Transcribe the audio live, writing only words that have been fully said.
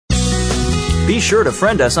Be sure to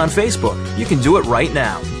friend us on Facebook. You can do it right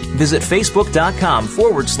now. Visit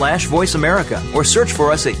facebook.com/Voice America or search for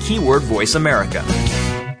us at keyword Voice America.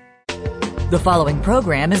 The following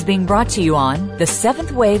program is being brought to you on the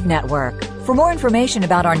Seventh Wave Network. For more information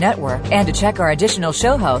about our network and to check our additional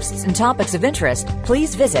show hosts and topics of interest,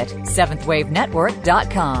 please visit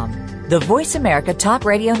seventhwavenetwork.com. The Voice America Talk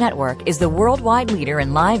Radio Network is the worldwide leader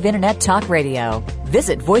in live Internet talk radio.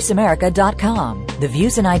 Visit voiceamerica.com. The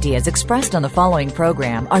views and ideas expressed on the following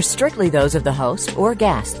program are strictly those of the host or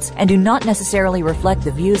guests and do not necessarily reflect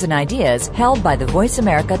the views and ideas held by the Voice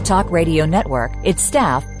America Talk Radio Network, its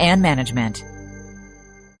staff, and management.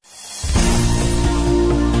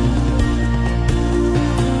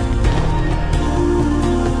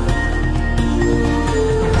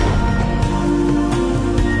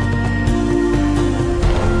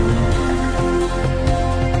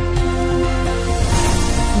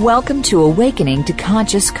 Welcome to Awakening to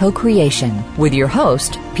Conscious Co-Creation with your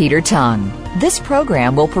host, Peter Tung. This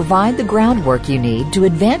program will provide the groundwork you need to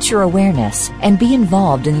advance your awareness and be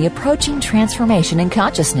involved in the approaching transformation in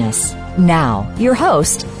consciousness. Now, your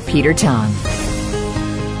host, Peter Tung.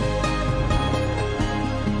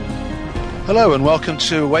 Hello and welcome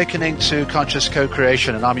to Awakening to Conscious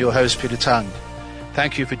Co-Creation, and I'm your host, Peter Tung.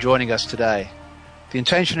 Thank you for joining us today. The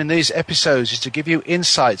intention in these episodes is to give you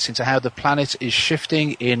insights into how the planet is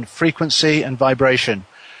shifting in frequency and vibration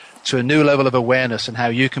to a new level of awareness and how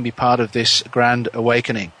you can be part of this grand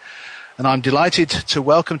awakening. And I'm delighted to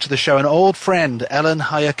welcome to the show an old friend, Ellen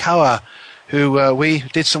Hayakawa, who we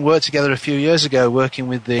did some work together a few years ago working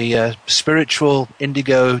with the spiritual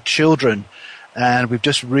indigo children. And we've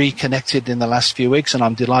just reconnected in the last few weeks, and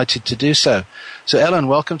I'm delighted to do so. So Ellen,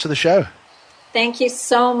 welcome to the show. Thank you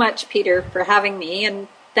so much, Peter, for having me, and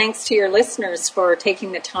thanks to your listeners for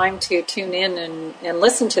taking the time to tune in and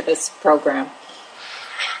listen to this program.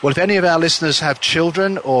 Well, if any of our listeners have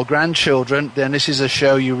children or grandchildren, then this is a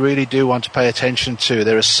show you really do want to pay attention to.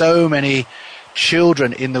 There are so many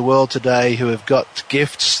children in the world today who have got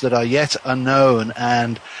gifts that are yet unknown,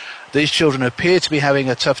 and these children appear to be having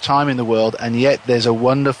a tough time in the world, and yet there's a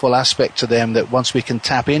wonderful aspect to them that once we can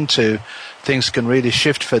tap into, things can really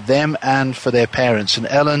shift for them and for their parents. And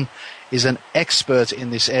Ellen is an expert in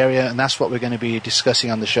this area, and that's what we're going to be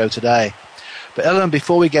discussing on the show today. But Ellen,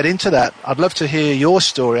 before we get into that, I'd love to hear your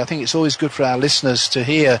story. I think it's always good for our listeners to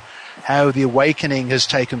hear how the awakening has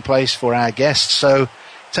taken place for our guests. So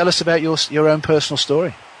tell us about your own personal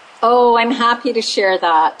story. Oh, I'm happy to share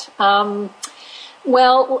that.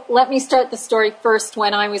 Well, let me start the story first.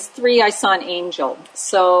 When I was 3, I saw an angel.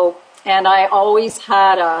 And I always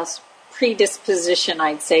had a predisposition,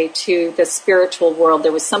 I'd say, to the spiritual world.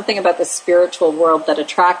 There was something about the spiritual world that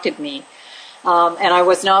attracted me. And I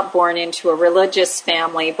was not born into a religious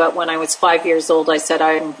family, but when I was 5 years old, I said,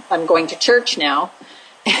 I'm going to church now.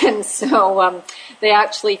 And so they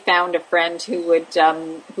actually found a friend who would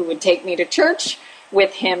take me to church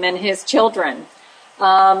with him and his children.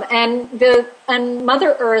 And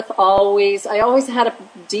Mother Earth I always had a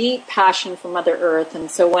deep passion for Mother Earth. And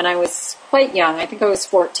so when I was quite young, I think I was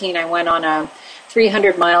 14, I went on a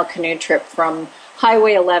 300-mile canoe trip from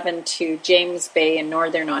Highway 11 to James Bay in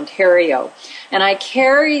northern Ontario. And I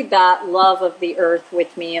carried that love of the earth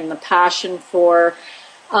with me and the passion for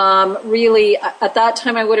really, at that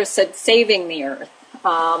time I would have said saving the earth.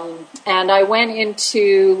 And I went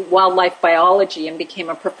into wildlife biology and became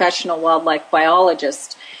a professional wildlife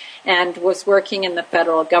biologist and was working in the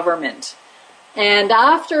federal government. And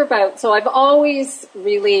so I've always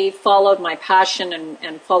really followed my passion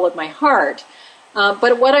and followed my heart.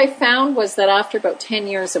 But what I found was that after about 10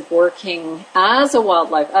 years of working as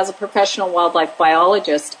a professional wildlife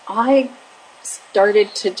biologist, I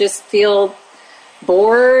started to just feel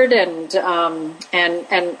bored and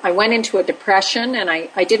I went into a depression, and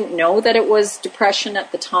I didn't know that it was depression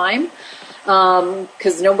at the time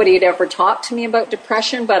because nobody had ever talked to me about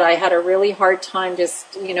depression, but I had a really hard time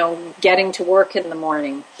just, getting to work in the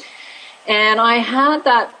morning. And I had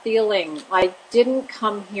that feeling I didn't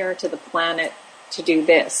come here to the planet to do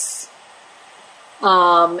this.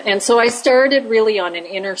 And so I started really on an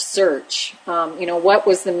inner search. What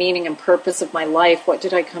was the meaning and purpose of my life? What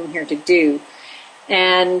did I come here to do?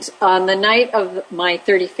 And on the night of my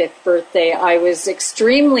 35th birthday, I was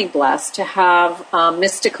extremely blessed to have a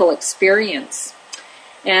mystical experience.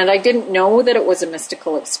 And I didn't know that it was a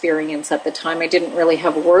mystical experience at the time. I didn't really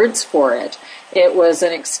have words for it. It was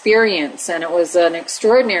an experience, and it was an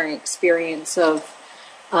extraordinary experience of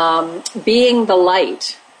being the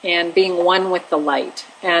light and being one with the light,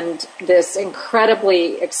 and this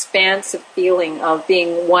incredibly expansive feeling of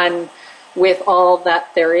being one with all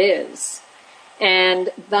that there is. And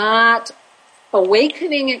that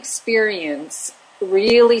awakening experience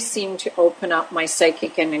really seemed to open up my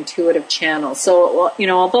psychic and intuitive channels. So,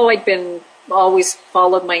 although I'd been always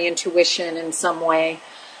followed my intuition in some way,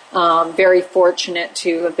 very fortunate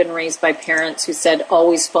to have been raised by parents who said,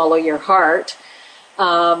 always follow your heart.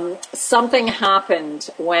 Something happened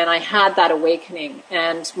when I had that awakening,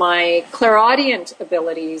 and my clairaudient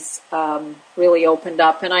abilities really opened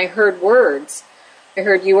up, and I heard words. I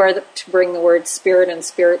heard, you are to bring the word spirit and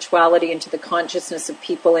spirituality into the consciousness of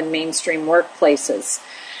people in mainstream workplaces.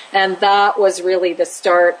 And that was really the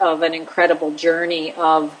start of an incredible journey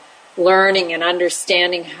of learning and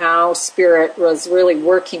understanding how spirit was really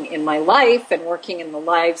working in my life and working in the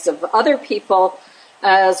lives of other people,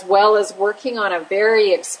 as well as working on a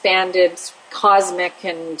very expanded cosmic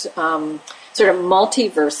and sort of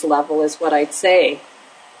multiverse level is what I'd say.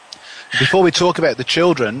 Before we talk about the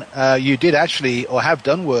children, you did actually, or have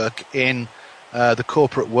done work in the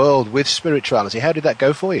corporate world with spirituality. How did that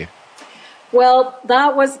go for you? Well,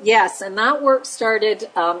 that was, yes, and that work started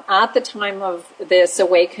at the time of this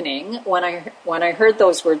awakening when I heard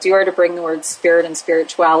those words, you are to bring the word spirit and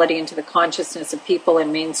spirituality into the consciousness of people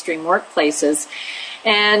in mainstream workplaces.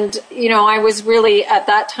 And, I was really, at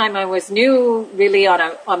that time, I was new really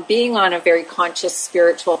on being on a very conscious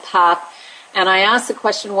spiritual path. And I asked the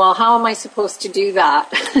question, well, how am I supposed to do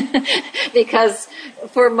that? Because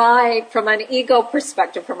from an ego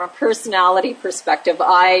perspective, from a personality perspective,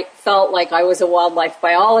 I felt like I was a wildlife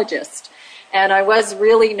biologist. And I was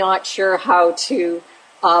really not sure how to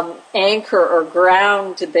anchor or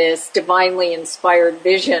ground this divinely inspired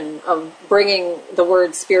vision of bringing the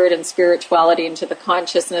word spirit and spirituality into the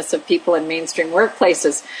consciousness of people in mainstream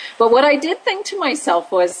workplaces. But what I did think to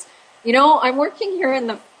myself was, I'm working here in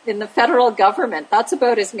the federal government. That's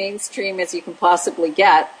about as mainstream as you can possibly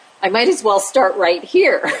get. I might as well start right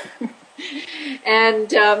here.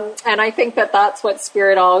 And I think that that's what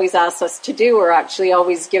Spirit always asks us to do. We're actually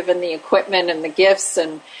always given the equipment and the gifts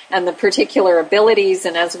and the particular abilities.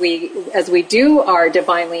 And as we do our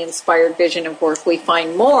divinely inspired vision of work, we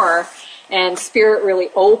find more. And Spirit really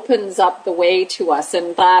opens up the way to us,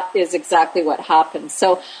 and that is exactly what happened.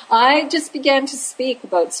 So I just began to speak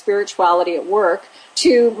about spirituality at work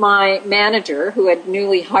to my manager who had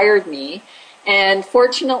newly hired me. And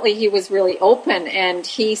fortunately, he was really open, and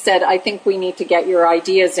he said, I think we need to get your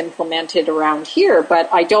ideas implemented around here, but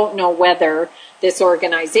I don't know whether this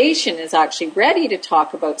organization is actually ready to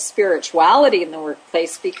talk about spirituality in the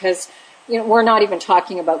workplace because, we're not even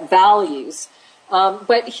talking about values.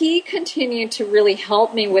 But he continued to really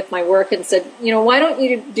help me with my work and said, why don't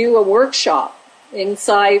you do a workshop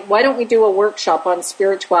inside? Why don't we do a workshop on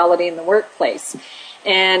spirituality in the workplace?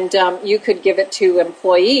 And you could give it to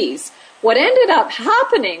employees. What ended up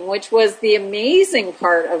happening, which was the amazing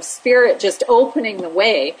part of Spirit just opening the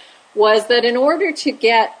way, was that in order to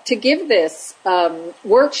give this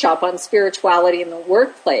workshop on spirituality in the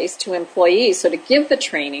workplace to employees, so to give the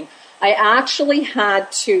training, I actually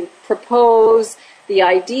had to propose the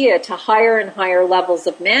idea to higher and higher levels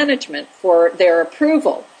of management for their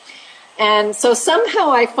approval. And so somehow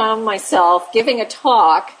I found myself giving a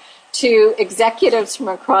talk to executives from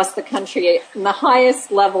across the country in the highest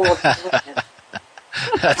level of government.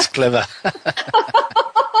 That's clever.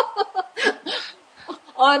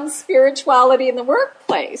 On spirituality in the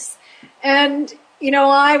workplace. And,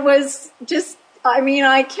 I was just,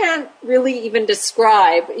 I can't really even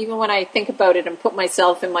describe, even when I think about it and put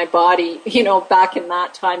myself in my body, back in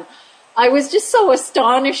that time, I was just so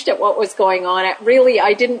astonished at what was going on.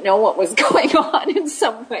 I didn't know what was going on in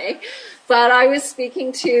some way. But I was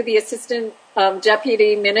speaking to the assistant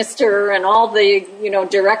deputy minister and all the,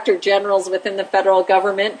 director generals within the federal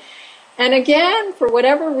government. And again, for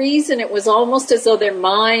whatever reason, it was almost as though their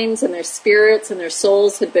minds and their spirits and their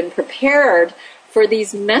souls had been prepared for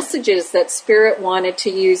these messages that Spirit wanted to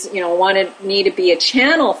use, wanted me to be a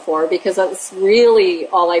channel for, because that's really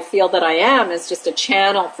all I feel that I am, is just a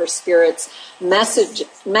channel for Spirit's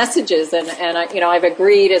messages. And I've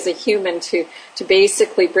agreed as a human to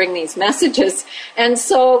basically bring these messages. And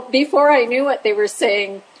so before I knew it, they were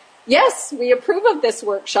saying, yes, we approve of this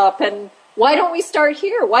workshop, and why don't we start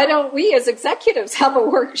here? Why don't we as executives have a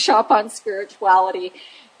workshop on spirituality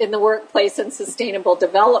in the workplace and sustainable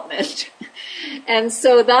development? And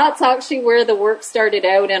so that's actually where the work started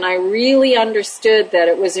out, and I really understood that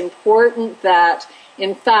it was important that,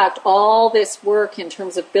 in fact, all this work in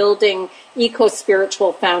terms of building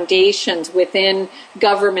eco-spiritual foundations within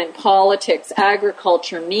government, politics,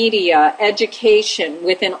 agriculture, media, education,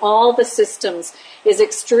 within all the systems is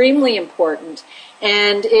extremely important.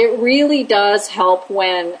 And it really does help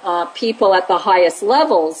when people at the highest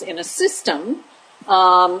levels in a system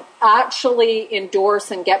actually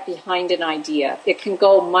endorse and get behind an idea. It can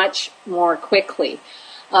go much more quickly.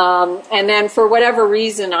 And then for whatever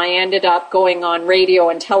reason, I ended up going on radio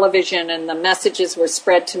and television, and the messages were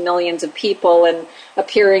spread to millions of people, and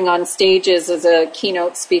appearing on stages as a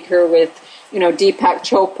keynote speaker with, Deepak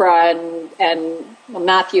Chopra and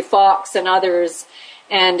Matthew Fox and others.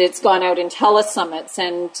 And it's gone out in telesummits.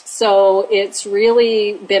 And so it's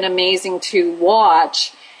really been amazing to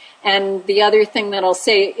watch. And the other thing that I'll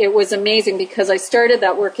say, it was amazing because I started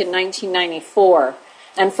that work in 1994.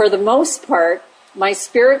 And for the most part, my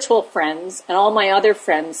spiritual friends and all my other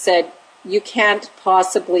friends said, you can't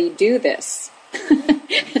possibly do this.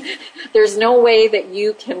 There's no way that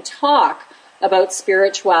you can talk about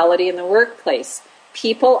spirituality in the workplace.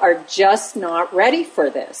 People are just not ready for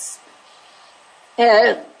this.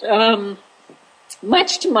 And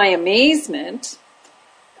much to my amazement,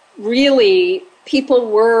 really,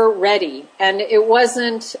 people were ready, and there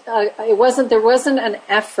wasn't an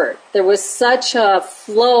effort. There was such a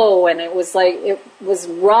flow, and it was like it was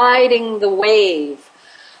riding the wave.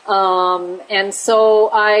 And so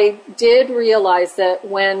I did realize that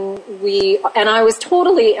and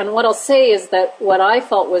what I'll say is that what I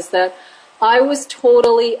felt was that I was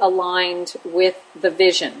totally aligned with the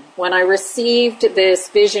vision. When I received this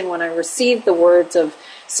vision, when I received the words of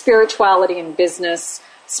spirituality in business,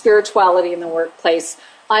 spirituality in the workplace,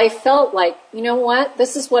 I felt like, you know what?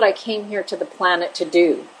 This is what I came here to the planet to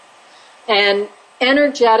do. And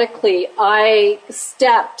energetically, I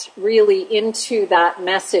stepped really into that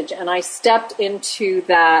message, and I stepped into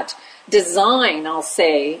that design, I'll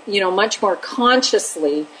say, much more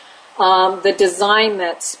consciously, the design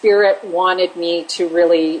that Spirit wanted me to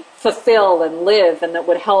really fulfill and live, and that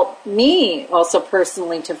would help me also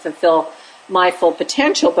personally to fulfill my full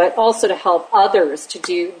potential, but also to help others to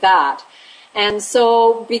do that. And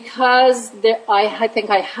so because I think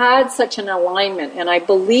I had such an alignment, and I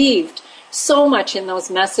believed so much in those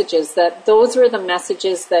messages, that those were the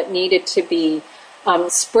messages that needed to be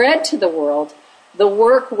spread to the world, the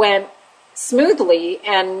work went smoothly.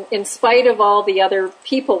 And in spite of all the other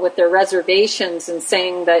people with their reservations and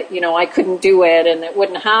saying that, I couldn't do it and it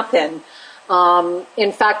wouldn't happen,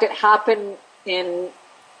 in fact, it happened in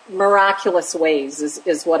miraculous ways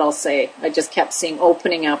is what I'll say. I just kept seeing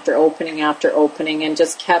opening after opening after opening, and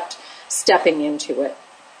just kept stepping into it.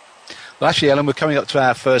 Well, actually, Ellen, we're coming up to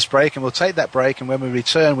our first break, and we'll take that break, and when we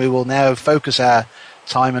return, we will now focus our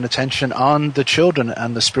time and attention on the children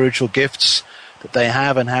and the spiritual gifts that they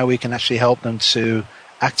have and how we can actually help them to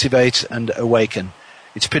activate and awaken.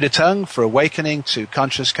 It's Peter Tung for Awakening to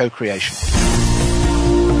Conscious Co-Creation.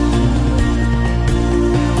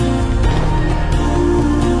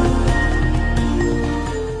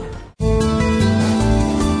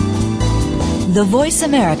 The Voice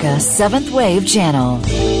America 7th Wave Channel.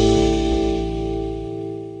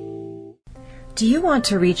 Do you want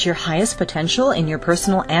to reach your highest potential in your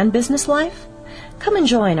personal and business life? Come and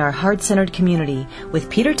join our heart-centered community with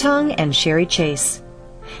Peter Tung and Sherry Chase.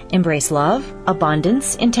 Embrace love,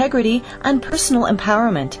 abundance, integrity, and personal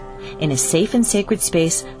empowerment in a safe and sacred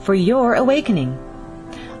space for your awakening.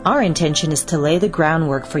 Our intention is to lay the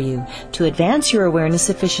groundwork for you to advance your awareness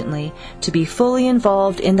sufficiently to be fully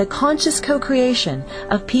involved in the conscious co-creation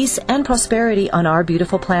of peace and prosperity on our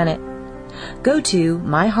beautiful planet. Go to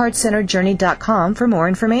myheartcenteredjourney.com for more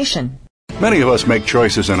information. Many of us make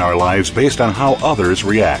choices in our lives based on how others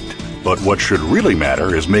react. But what should really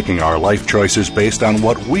matter is making our life choices based on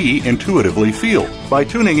what we intuitively feel. By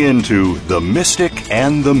tuning in to The Mystic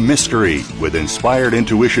and the Mystery with Inspired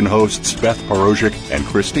Intuition hosts Beth Porozhik and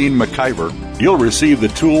Christine McIver, you'll receive the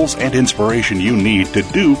tools and inspiration you need to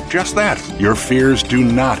do just that. Your fears do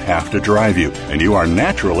not have to drive you, and you are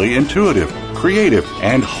naturally intuitive, creative,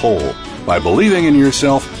 and whole. By believing in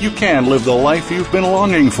yourself, you can live the life you've been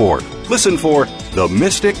longing for. Listen for The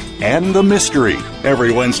Mystic and the Mystery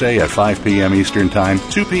every Wednesday at 5 p.m. Eastern Time,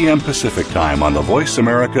 2 p.m. Pacific Time on the Voice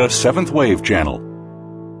America 7th Wave Channel.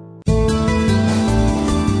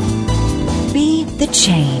 Be the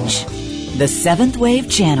change. The 7th Wave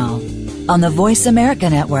Channel on the Voice America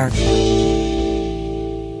Network.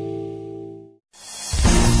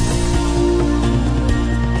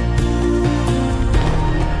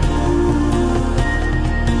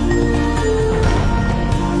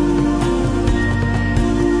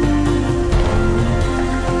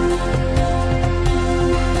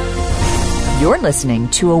 You're listening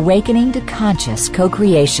to Awakening to Conscious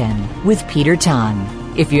Co-Creation with Peter Tung.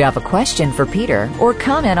 If you have a question for Peter or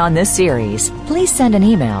comment on this series, please send an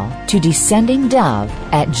email to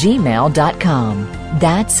descendingdove@gmail.com.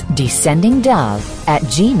 That's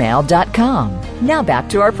descendingdove@gmail.com. Now back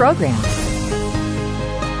to our program.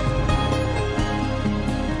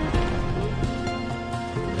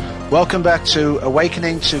 Welcome back to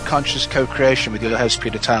Awakening to Conscious Co-Creation with your host,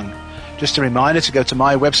 Peter Tung. Just a reminder to go to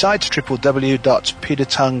my website,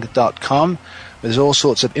 www.petertung.com. There's all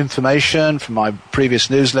sorts of information from my previous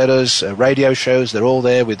newsletters, radio shows. They're all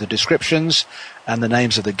there with the descriptions and the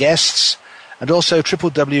names of the guests. And also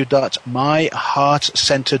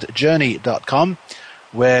www.myheartcenteredjourney.com,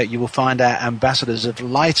 where you will find our Ambassadors of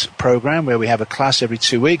Light program, where we have a class every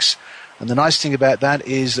 2 weeks. And the nice thing about that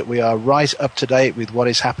is that we are right up to date with what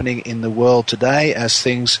is happening in the world today as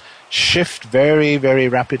things shift very, very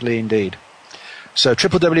rapidly indeed. So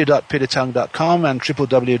www.petertung.com and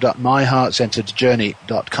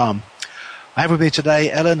www.myheartcenteredjourney.com. I have with me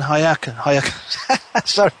today Ellen Hayakawa.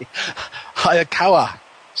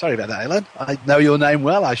 Sorry about that, Ellen. I know your name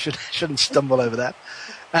well. I shouldn't stumble over that.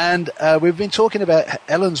 And we've been talking about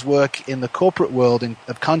Ellen's work in the corporate world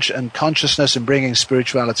of consciousness and bringing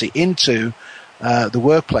spirituality into the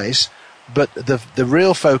workplace. But the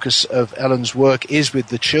real focus of Ellen's work is with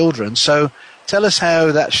the children. So tell us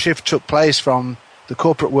how that shift took place from the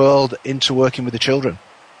corporate world into working with the children.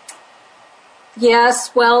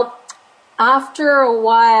 Yes, well, after a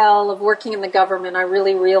while of working in the government, I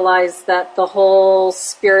really realized that the whole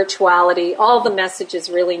spirituality, all the messages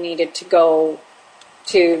really needed to go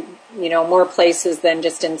to, more places than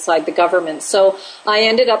just inside the government. So I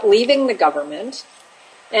ended up leaving the government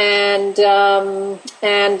and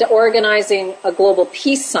organizing a global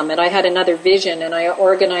peace summit. I had another vision, and I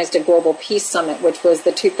organized a global peace summit, which was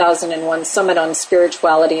the 2001 Summit on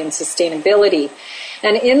Spirituality and Sustainability.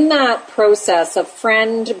 And in that process, a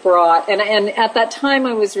friend brought, and at that time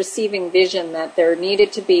I was receiving vision that there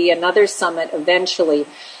needed to be another summit eventually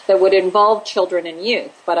that would involve children and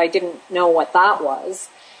youth, but I didn't know what that was.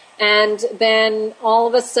 And then all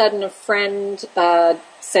of a sudden a friend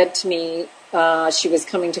said to me, she was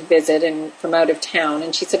coming to visit and from out of town,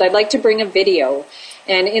 and she said, I'd like to bring a video.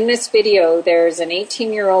 And in this video, there's an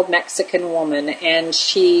 18-year-old Mexican woman, and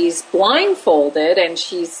she's blindfolded, and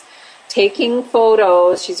she's taking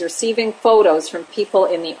photos. She's receiving photos from people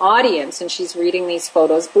in the audience, and she's reading these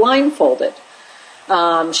photos blindfolded.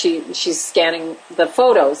 She's scanning the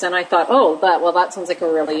photos, and I thought, that sounds like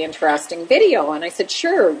a really interesting video. And I said,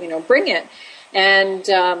 sure, bring it. And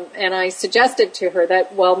I suggested to her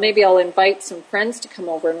that, maybe I'll invite some friends to come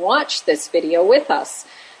over and watch this video with us.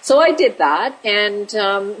 So I did that, and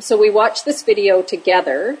so we watched this video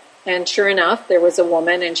together. And sure enough, there was a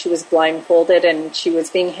woman, and she was blindfolded, and she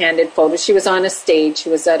was being handed photos. She was on a stage. She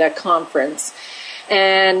was at a conference.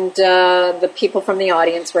 And the people from the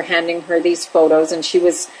audience were handing her these photos, and she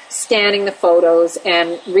was scanning the photos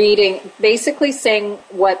and reading, basically saying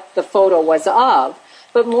what the photo was of.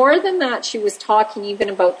 But more than that, she was talking even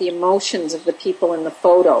about the emotions of the people in the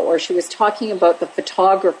photo, or she was talking about the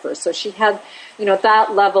photographer. So she had,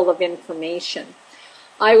 that level of information.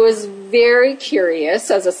 I was very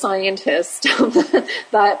curious as a scientist.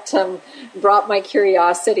 That brought my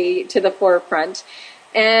curiosity to the forefront.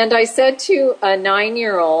 And I said to a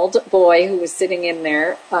 9-year-old boy who was sitting in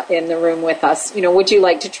there in the room with us, would you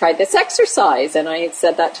like to try this exercise? And I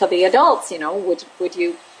said that to the adults, would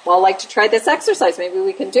you all like to try this exercise? Maybe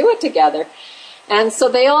we can do it together. And so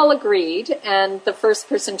they all agreed, and the first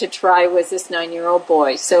person to try was this 9-year-old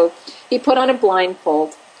boy. So he put on a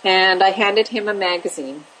blindfold, and I handed him a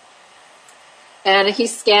magazine. And he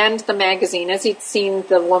scanned the magazine as he'd seen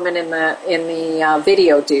the woman in the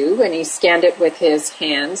video do, and he scanned it with his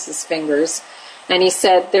hands, his fingers. And he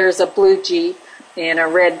said, there's a blue Jeep in a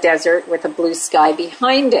red desert with a blue sky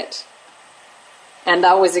behind it. And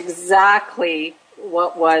that was exactly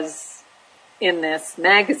what was in this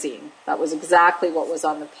magazine. That was exactly what was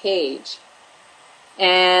on the page.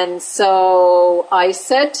 And so I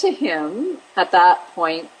said to him at that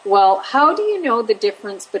point, how do you know the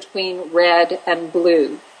difference between red and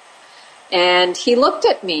blue? And he looked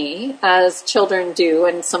at me, as children do,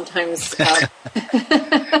 and sometimes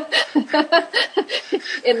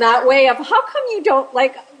in that way of, how come you don't,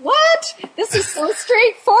 what? This is so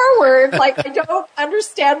straightforward. I don't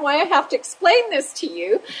understand why I have to explain this to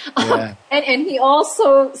you. Yeah. And he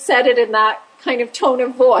also said it in that kind of tone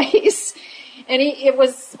of voice. And it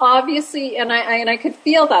was obviously, and I could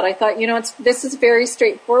feel that. I thought, this is very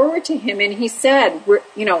straightforward to him. And he said,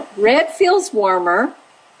 red feels warmer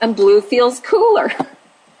and blue feels cooler.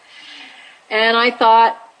 And I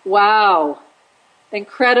thought, wow,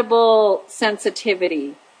 incredible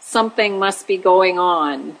sensitivity. Something must be going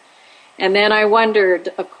on. And then I wondered,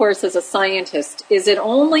 of course, as a scientist, is it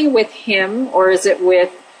only with him, or is it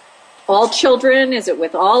with all children? Is it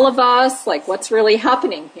with all of us? What's really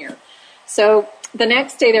happening here? So the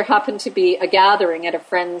next day there happened to be a gathering at a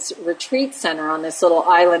friend's retreat center on this little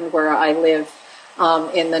island where I live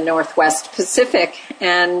in the Northwest Pacific.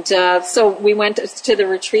 And so we went to the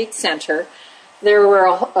retreat center. There were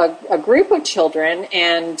a group of children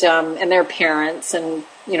and their parents and,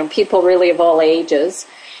 people really of all ages.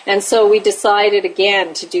 And so we decided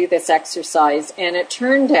again to do this exercise. And it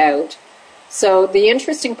turned out, so the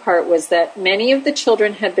interesting part was that many of the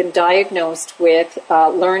children had been diagnosed with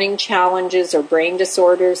learning challenges or brain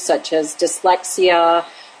disorders such as dyslexia,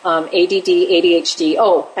 ADD, ADHD.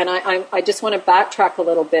 Oh, and I just want to backtrack a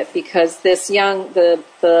little bit because this the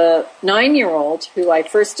 9-year-old who I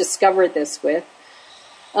first discovered this with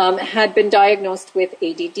had been diagnosed with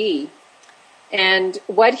ADD. And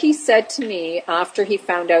what he said to me after he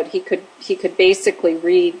found out he could basically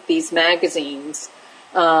read these magazines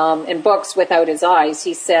and books without his eyes,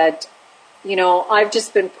 he said, I've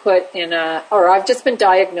just been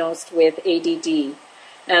diagnosed with ADD.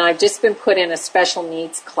 And I've just been put in a special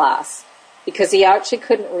needs class because he actually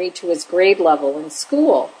couldn't read to his grade level in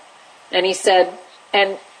school. And he said,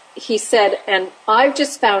 and I've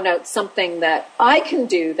just found out something that I can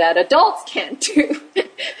do that adults can't do.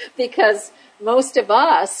 Because most of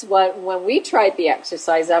us, when we tried the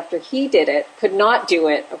exercise after he did it, could not do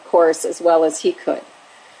it, of course, as well as he could.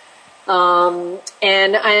 And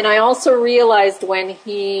I also realized when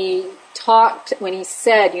he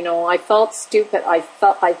said, I felt stupid, I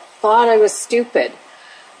thought I was stupid,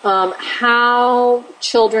 how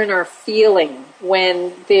children are feeling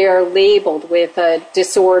when they're labeled with a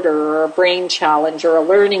disorder or a brain challenge or a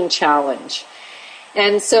learning challenge.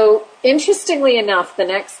 And so, interestingly enough, the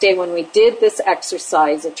next day when we did this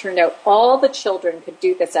exercise, it turned out all the children could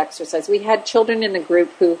do this exercise. We had children in the group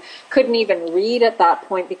who couldn't even read at that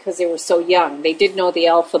point because they were so young. They did know the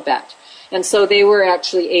alphabet. And so they were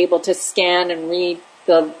actually able to scan and read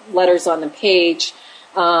the letters on the page,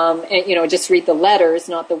 and just read the letters,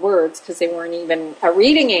 not the words, because they weren't even a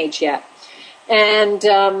reading age yet. And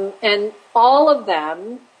all of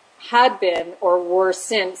them had been or were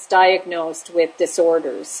since diagnosed with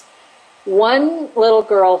disorders. One little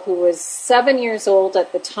girl who was 7 years old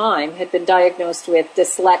at the time had been diagnosed with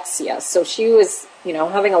dyslexia, so she was,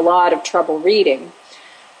 having a lot of trouble reading.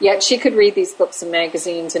 Yet she could read these books and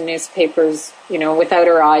magazines and newspapers, without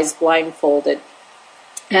her eyes, blindfolded.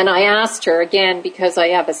 And I asked her, again, because I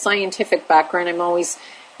have a scientific background, I'm always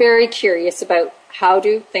very curious about how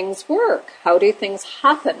do things work? How do things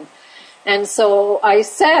happen? And so I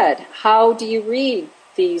said, how do you read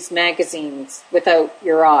these magazines without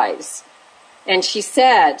your eyes? And she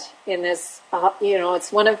said in this,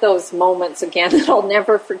 it's one of those moments, again, that I'll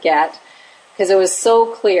never forget, because it was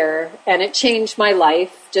so clear, and it changed my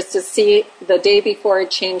life. Just to see the day before,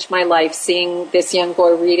 it changed my life, seeing this young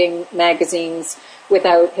boy reading magazines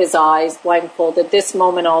without his eyes, blindfolded. This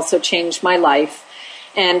moment also changed my life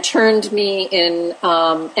and turned me in,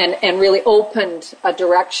 and really opened a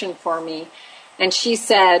direction for me. And she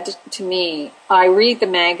said to me, I read the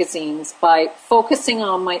magazines by focusing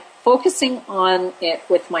on it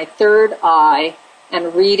with my third eye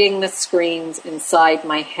and reading the screens inside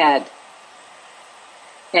my head.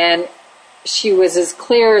 And she was as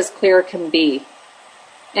clear can be.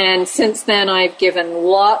 And since then, I've given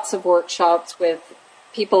lots of workshops with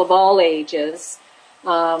people of all ages.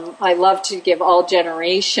 I love to give all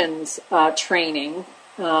generations training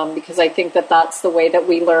because I think that that's the way that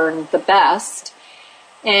we learn the best.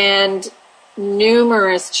 And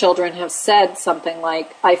numerous children have said something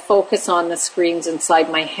like, I focus on the screens inside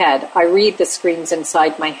my head. I read the screens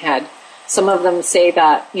inside my head. Some of them say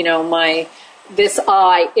that, this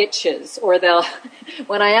eye itches, or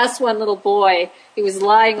when I asked one little boy, he was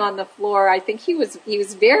lying on the floor. I think he was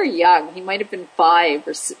very young. He might have been 5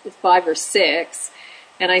 or 6.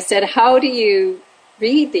 And I said, how do you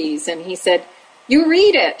read these? And he said, you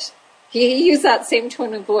read it. He used that same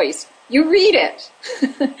tone of voice. You read it.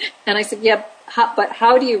 And I said, yeah, but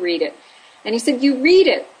how do you read it? And he said, you read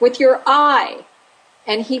it with your eye.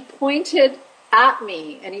 And he pointed at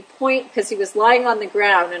me, and because he was lying on the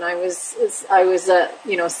ground, and I was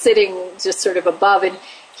sitting just sort of above, and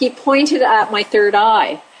he pointed at my third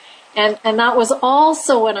eye, and that was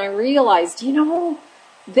also when I realized,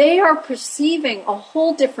 they are perceiving a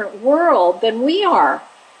whole different world than we are.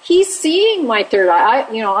 He's seeing my third eye.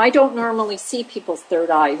 I don't normally see people's third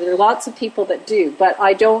eye. There are lots of people that do, but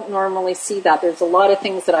I don't normally see that. There's a lot of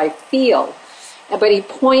things that I feel, but he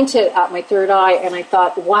pointed at my third eye, and I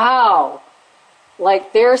thought, wow.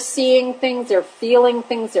 Like they're seeing things, they're feeling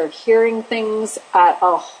things, they're hearing things at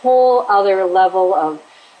a whole other level of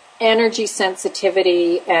energy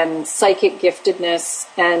sensitivity and psychic giftedness.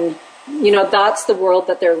 And, that's the world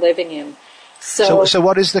that they're living in. So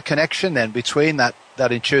what is the connection then between that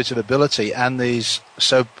that intuitive ability and these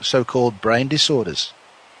so-called brain disorders?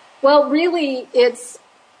 Well, really, it's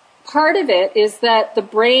part of it is that the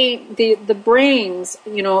brains,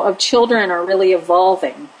 of children are really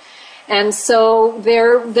evolving. And so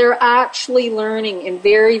they're actually learning in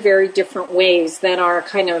very, very different ways than our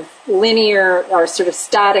kind of linear, our sort of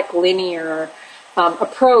static linear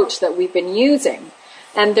approach that we've been using.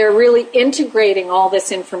 And they're really integrating all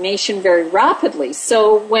this information very rapidly.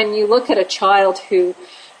 So when you look at a child who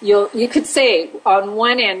you could say, on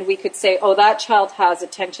one end, we could say, oh, that child has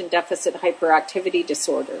attention deficit hyperactivity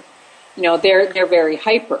disorder. They're very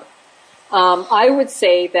hyper. I would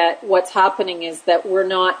say that what's happening is that we're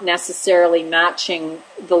not necessarily matching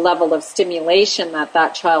the level of stimulation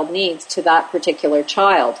that child needs to that particular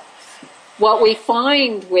child. What we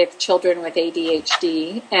find with children with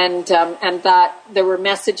ADHD, and that there were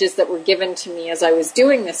messages that were given to me as I was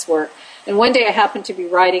doing this work, and one day I happened to be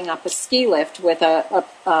riding up a ski lift with a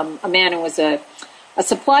man who was a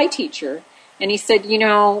supply teacher. And he said,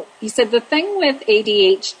 the thing with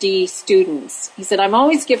ADHD students, he said, I'm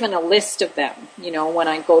always given a list of them, when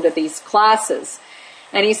I go to these classes.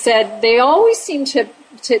 And he said, they always seem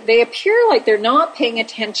they appear like they're not paying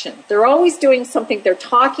attention. They're always doing something. They're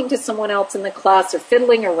talking to someone else in the class. They're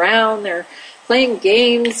fiddling around. They're playing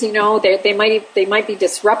games, they might be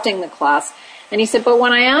disrupting the class. And he said, but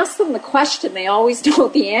when I ask them the question, they always know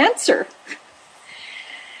the answer.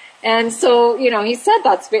 And so, he said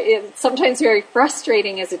it's sometimes very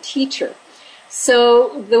frustrating as a teacher.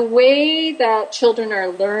 So the way that children are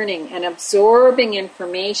learning and absorbing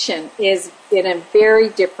information is in a very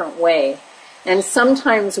different way. And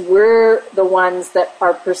sometimes we're the ones that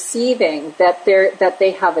are perceiving that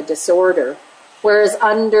they have a disorder, whereas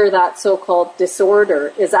under that so-called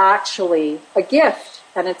disorder is actually a gift.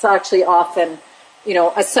 And it's actually often,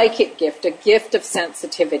 a psychic gift, a gift of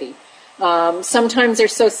sensitivity. Sometimes they're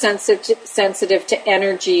so sensitive to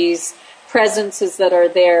energies, presences that are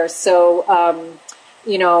there. So,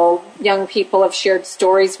 young people have shared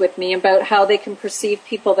stories with me about how they can perceive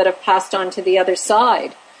people that have passed on to the other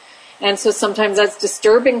side. And so sometimes that's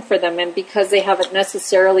disturbing for them. And because they haven't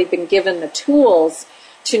necessarily been given the tools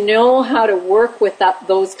to know how to work with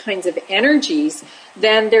those kinds of energies,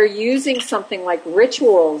 then they're using something like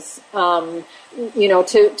rituals,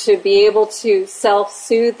 to be able to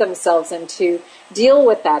self-soothe themselves and to deal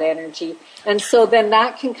with that energy. And so then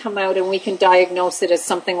that can come out and we can diagnose it as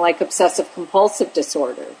something like obsessive-compulsive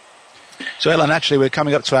disorder. So, Ellen, actually, we're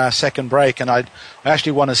coming up to our second break, and I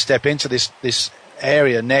actually want to step into this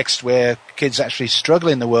area next where kids actually struggle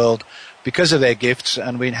in the world because of their gifts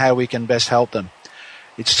and how we can best help them.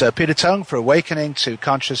 It's Peter Tung for Awakening to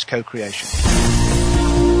Conscious Co-Creation.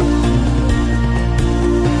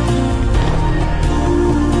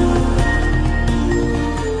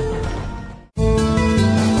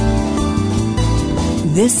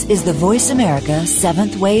 This is the Voice America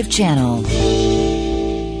 7th Wave Channel.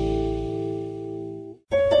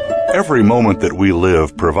 Every moment that we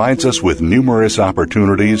live provides us with numerous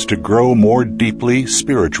opportunities to grow more deeply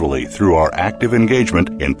spiritually through our active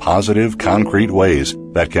engagement in positive, concrete ways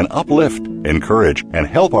that can uplift, encourage, and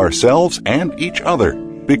help ourselves and each other.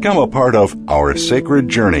 Become a part of Our Sacred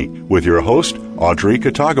Journey with your host, Audrey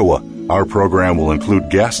Hayakawa. Our program will include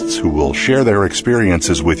guests who will share their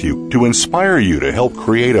experiences with you to inspire you to help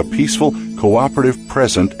create a peaceful, cooperative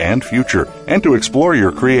present and future, and to explore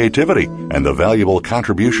your creativity and the valuable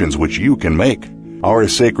contributions which you can make. Our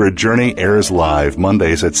Sacred Journey airs live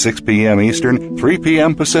Mondays at 6 p.m. Eastern, 3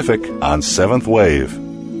 p.m. Pacific on 7th Wave.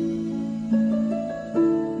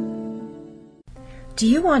 Do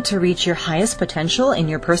you want to reach your highest potential in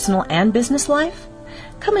your personal and business life?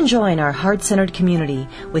 Come and join our heart-centered community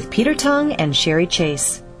with Peter Tung and Sherry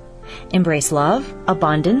Chase. Embrace love,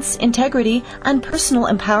 abundance, integrity, and personal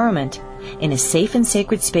empowerment in a safe and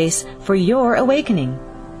sacred space for your awakening.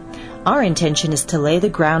 Our intention is to lay the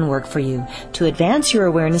groundwork for you to advance your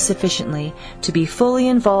awareness sufficiently to be fully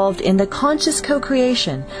involved in the conscious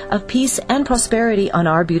co-creation of peace and prosperity on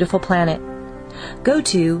our beautiful planet. Go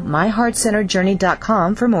to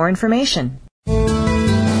myheartcenteredjourney.com for more information.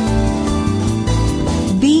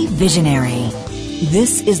 Be visionary.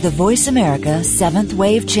 This is the Voice America 7th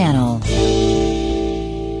Wave Channel.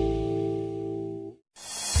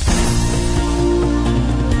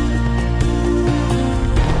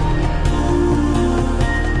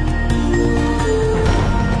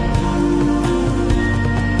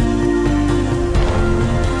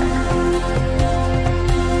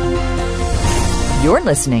 You're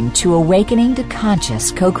listening to Awakening to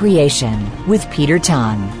Conscious Co-Creation with Peter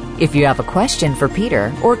Tung. If you have a question for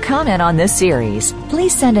Peter or comment on this series,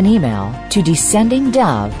 please send an email to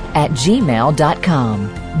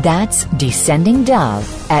descendingdove@gmail.com. That's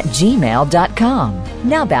descendingdove@gmail.com.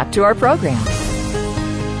 Now back to our program.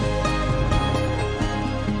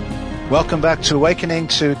 Welcome back to Awakening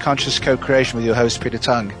to Conscious Co-Creation with your host, Peter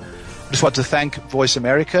Tung. I just want to thank Voice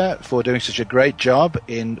America for doing such a great job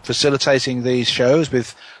in facilitating these shows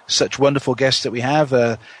with such wonderful guests that we have,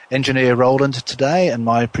 engineer Roland today and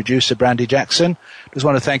my producer Brandy Jackson. Just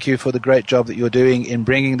want to thank you for the great job that you're doing in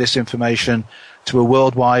bringing this information to a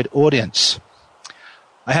worldwide audience.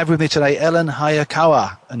 I have with me today Ellen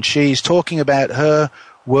Hayakawa, and she's talking about her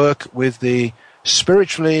work with the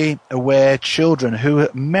spiritually aware children, who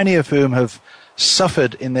many of whom have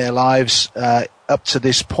suffered in their lives up to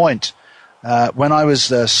this point. When I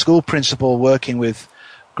was a school principal working with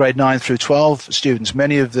grade 9 through 12 students,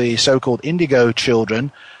 many of the so-called indigo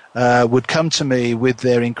children would come to me with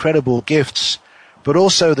their incredible gifts, but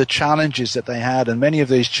also the challenges that they had. And many of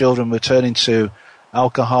these children were turning to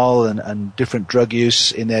alcohol and different drug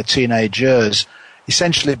use in their teenage years,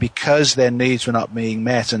 essentially because their needs were not being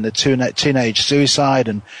met, and the teenage suicide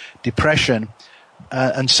and depression.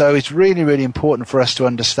 And so it's really, really important for us to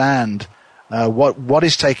understand what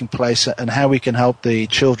is taking place and how we can help the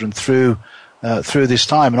children through this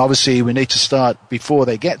time. And obviously, we need to start before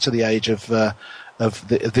they get to the age of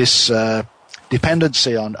this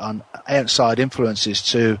dependency on outside influences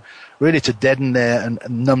to really to deaden and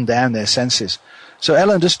numb down their senses. So,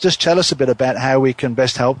 Ellen, just tell us a bit about how we can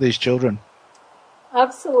best help these children.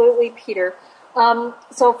 Absolutely, Peter.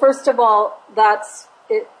 So first of all, that's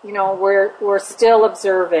it. You know, we're still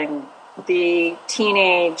observing the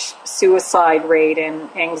teenage suicide rate and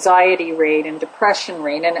anxiety rate and depression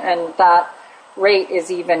rate, and that rate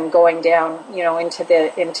is even going down, you know,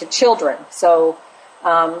 into children. So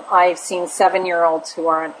I've seen 7-year-olds who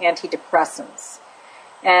are on antidepressants.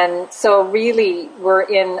 And so really we're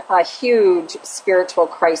in a huge spiritual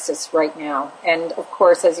crisis right now. And of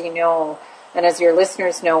course, as you know, and as your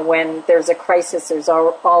listeners know, when there's a crisis, there's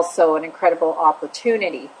also an incredible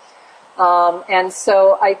opportunity. And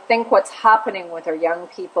so I think what's happening with our young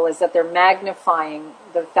people is that they're magnifying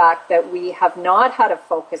the fact that we have not had a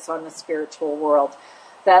focus on the spiritual world,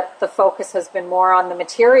 that the focus has been more on the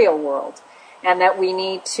material world, and that we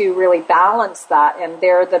need to really balance that. And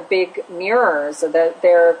they're the big mirrors, that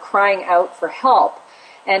they're crying out for help.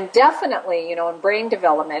 And definitely, you know, in brain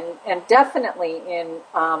development, and definitely in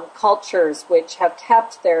cultures which have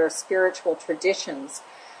kept their spiritual traditions,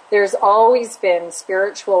 there's always been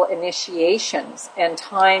spiritual initiations and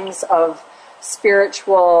times of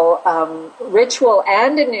spiritual ritual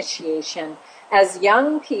and initiation as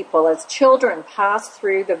young people, as children, pass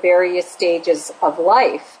through the various stages of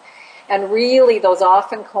life. And really, those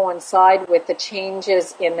often coincide with the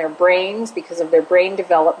changes in their brains because of their brain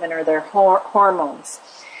development or their hormones.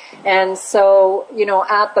 And so, you know,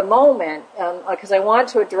 at the moment, because I want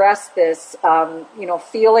to address this, you know,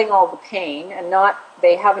 feeling all the pain and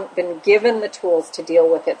they haven't been given the tools to deal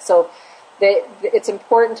with it. So it's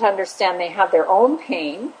important to understand they have their own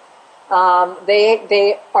pain.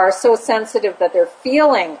 They are so sensitive that they're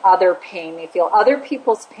feeling other pain. They feel other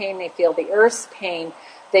people's pain. They feel the earth's pain.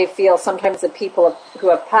 They feel sometimes the people who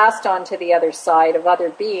have passed on to the other side of other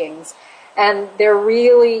beings. And they're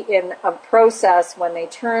really in a process when they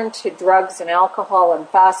turn to drugs and alcohol and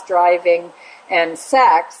fast driving and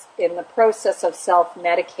sex, in the process of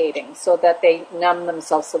self-medicating so that they numb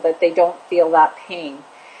themselves, so that they don't feel that pain.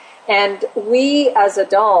 And we as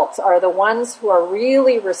adults are the ones who are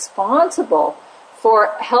really responsible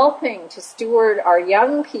for helping to steward our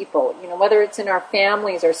young people, you know, whether it's in our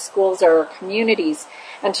families or schools or our communities,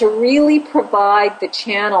 and to really provide the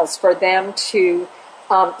channels for them to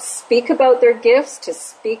speak about their gifts, to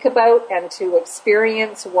speak about and to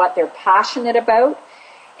experience what they're passionate about,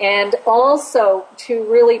 and also to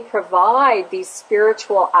really provide these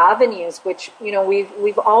spiritual avenues, which, you know,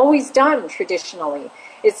 we've always done traditionally.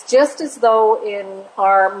 It's just as though in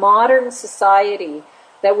our modern society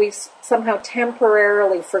that we've somehow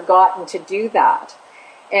temporarily forgotten to do that.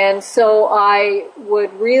 And so I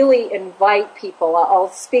would really invite people,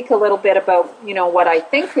 I'll speak a little bit about, you know, what I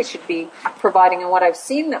think we should be providing and what I've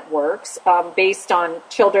seen that works based on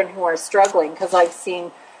children who are struggling, because I've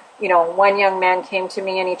seen, you know, one young man came to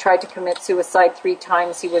me and he tried to commit suicide 3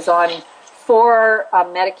 times. He was on 4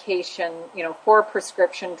 medication, you know, 4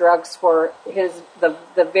 prescription drugs for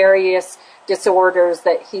the various disorders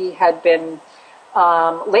that he had been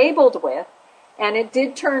labeled with. And it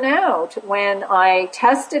did turn out, when I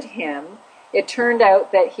tested him, it turned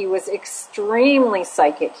out that he was extremely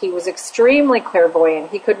psychic. He was extremely clairvoyant.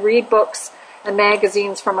 He could read books and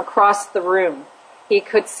magazines from across the room. He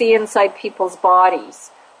could see inside people's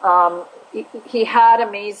bodies. He had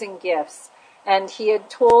amazing gifts. And he had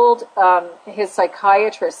told his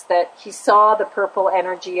psychiatrist that he saw the purple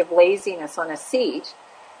energy of laziness on a seat,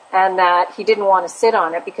 and that he didn't want to sit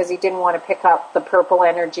on it because he didn't want to pick up the purple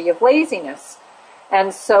energy of laziness.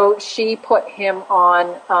 And so she put him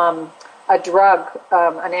on a drug,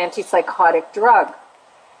 an antipsychotic drug.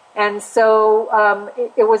 And so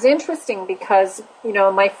it was interesting because,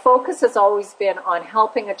 my focus has always been on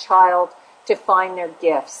helping a child to find their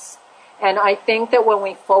gifts. And I think that when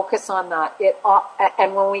we focus on that,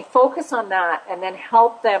 and then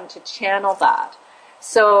help them to channel that.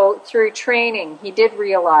 So through training, he did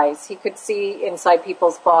realize he could see inside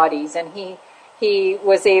people's bodies, and he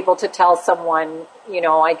was able to tell someone,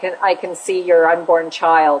 I can see your unborn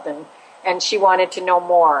child, and she wanted to know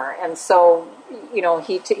more. And so,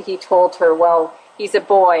 he told her, well, he's a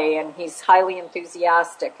boy, and he's highly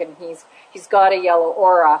enthusiastic, and he's got a yellow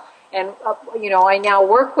aura. And, I now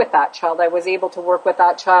work with that child. I was able to work with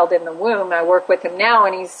that child in the womb. I work with him now,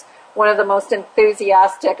 and he's one of the most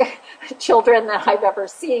enthusiastic children that I've ever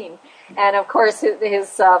seen. And, of course,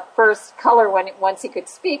 his first color, once he could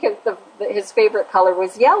speak, his favorite color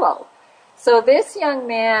was yellow. So this young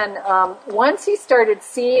man, once he started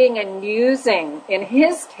seeing and using, in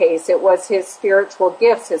his case, it was his spiritual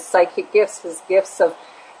gifts, his psychic gifts, his gifts of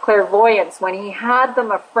clairvoyance, when he had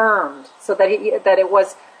them affirmed, so that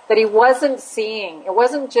he wasn't seeing. It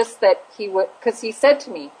wasn't just that he would, because he said to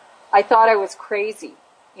me, I thought I was crazy.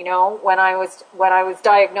 When I was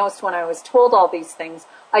diagnosed, when I was told all these things,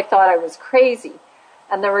 I thought I was crazy.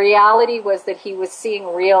 And the reality was that he was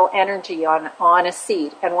seeing real energy on a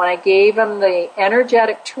seat. And when I gave him the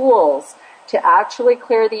energetic tools to actually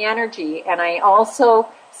clear the energy, and I also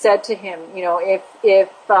said to him, if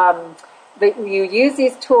you use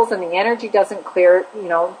these tools and the energy doesn't clear,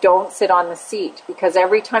 don't sit on the seat, because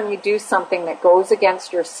every time you do something that goes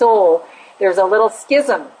against your soul, there's a little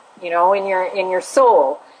schism, in your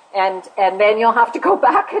soul, and then you'll have to go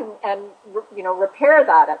back and repair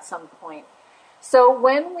that at some point. So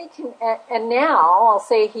when we can, and now I'll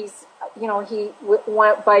say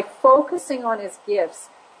by focusing on his gifts,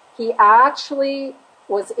 he actually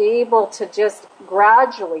was able to just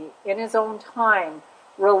gradually, in his own time,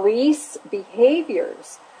 release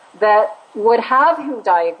behaviors that would have him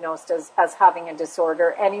diagnosed as having a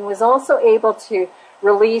disorder. And he was also able to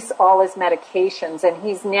release all his medications. And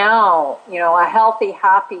he's now, a healthy,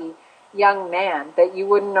 happy young man that you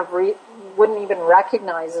wouldn't even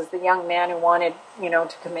recognize as the young man who wanted,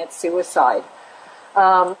 to commit suicide.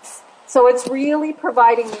 So it's really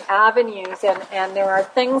providing the avenues, and there are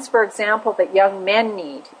things, for example, that young men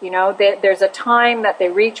need. There's a time that they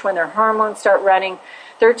reach when their hormones start running,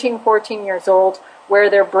 13, 14 years old, where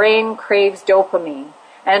their brain craves dopamine.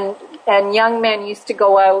 And young men used to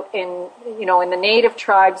go out in the native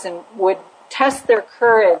tribes and would test their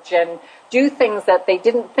courage and do things that they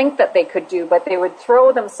didn't think that they could do, but they would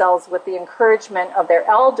throw themselves with the encouragement of their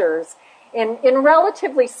elders in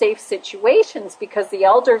relatively safe situations, because the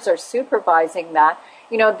elders are supervising that.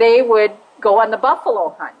 They would go on the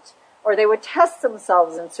buffalo hunt, or they would test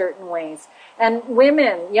themselves in certain ways. And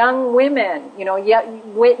women, young women,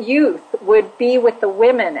 youth would be with the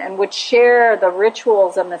women and would share the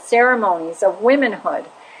rituals and the ceremonies of womanhood.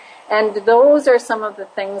 And those are some of the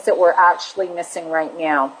things that we're actually missing right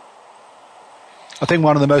now. I think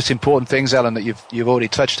one of the most important things, Ellen, that you've already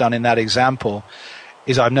touched on in that example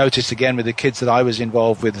is I've noticed again with the kids that I was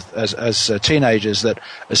involved with as teenagers, that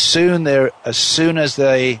as soon as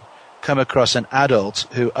they come across an adult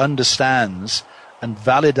who understands and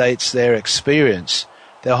validates their experience,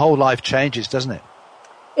 their whole life changes, doesn't it?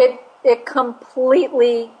 It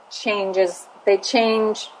completely changes. They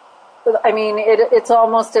change. I mean, it's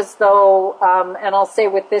almost as though, and I'll say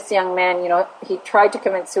with this young man, he tried to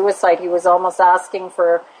commit suicide. He was almost asking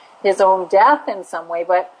for his own death in some way.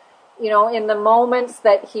 But, in the moments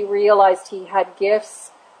that he realized he had gifts,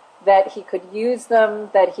 that he could use them,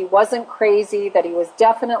 that he wasn't crazy, that he was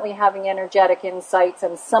definitely having energetic insights,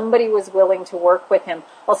 and somebody was willing to work with him.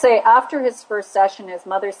 I'll say after his first session, his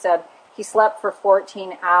mother said he slept for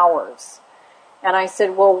 14 hours. And I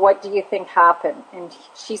said, well, what do you think happened? And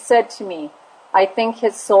she said to me, I think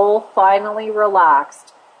his soul finally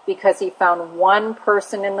relaxed because he found one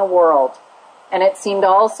person in the world. And it seemed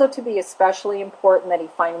also to be especially important that he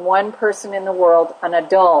find one person in the world, an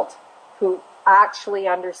adult, who actually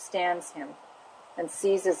understands him and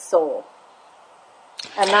sees his soul.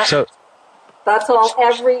 And that's all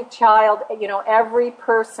every child, every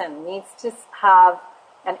person needs to have,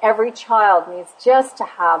 and every child needs just to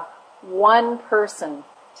have one person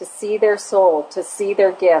to see their soul, to see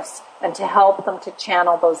their gifts, and to help them to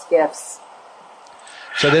channel those gifts.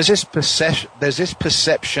 So there's this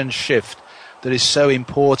perception shift that is so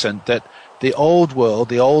important, that the old world,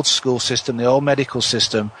 the old school system, the old medical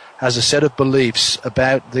system has a set of beliefs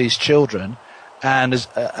about these children. And as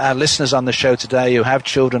our listeners on the show today who have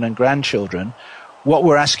children and grandchildren, what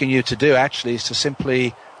we're asking you to do actually is to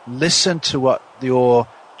simply listen to what your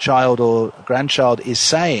child or grandchild is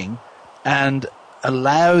saying and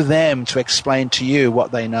allow them to explain to you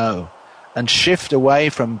what they know, and shift away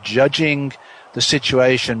from judging the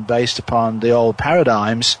situation based upon the old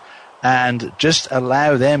paradigms, and just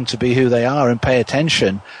allow them to be who they are and pay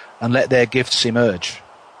attention and let their gifts emerge.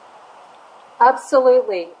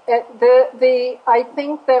 Absolutely. I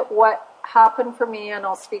think that what happened for me, and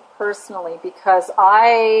I'll speak personally, because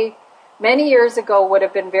I, many years ago, would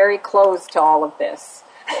have been very closed to all of this.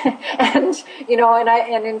 And, you know,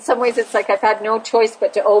 and in some ways it's like I've had no choice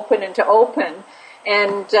but to open and to open.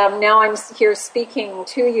 And now I'm here speaking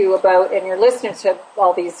to you about, and your listeners, have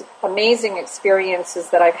all these amazing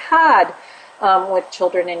experiences that I've had with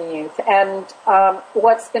children and youth. And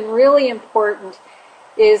what's been really important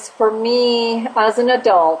is for me as an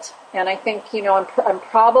adult, and I think, you know, I'm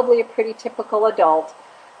probably a pretty typical adult,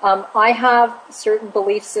 I have certain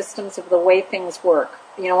belief systems of the way things work.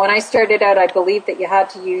 You know, when I started out, I believed that you had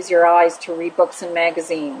to use your eyes to read books and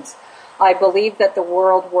magazines. I believed that the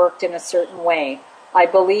world worked in a certain way. I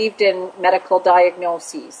believed in medical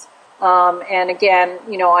diagnoses. And again,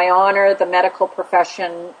 you know, I honor the medical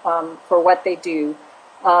profession for what they do.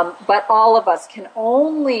 But all of us can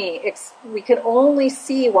only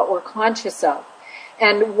see what we're conscious of.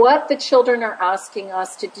 And what the children are asking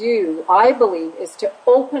us to do, I believe, is to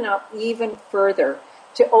open up even further,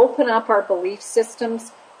 to open up our belief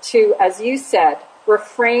systems, to, as you said,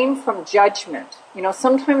 refrain from judgment. You know,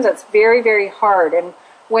 sometimes that's very, very hard. And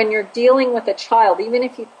when you're dealing with a child, even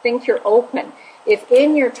if you think you're open, if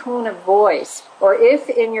in your tone of voice or if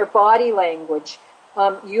in your body language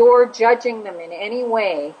you're judging them in any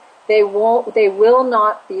way, they will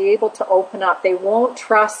not be able to open up. They won't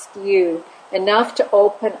trust you enough to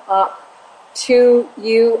open up to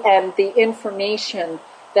you and the information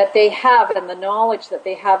that they have and the knowledge that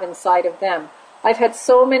they have inside of them. I've had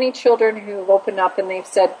so many children who've opened up and they've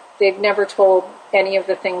said they've never told any of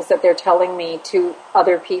the things that they're telling me to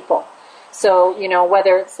other people. So, you know,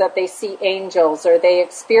 whether it's that they see angels or they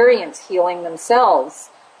experience healing themselves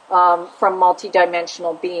from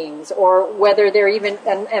multidimensional beings, or whether they're even,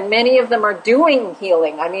 and many of them are doing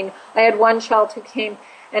healing. I mean, I had one child who came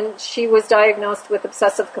and she was diagnosed with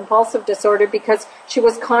obsessive compulsive disorder because she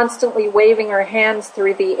was constantly waving her hands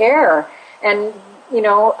through the air. And, you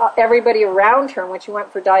know, everybody around her, when she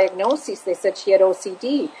went for diagnosis, they said she had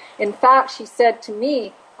OCD. In fact, she said to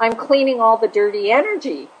me, "I'm cleaning all the dirty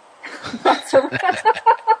energy."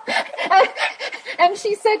 And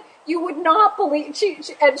she said, "You would not believe,"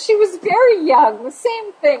 and she was very young, the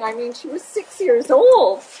same thing. I mean, she was 6 years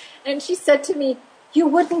old. And she said to me, "You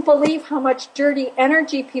wouldn't believe how much dirty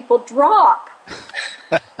energy people drop."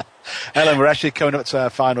 Ellen, we're actually coming up to our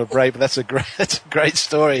final break, but that's a great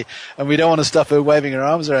story. And we don't want to stop her waving her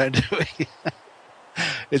arms around, do we?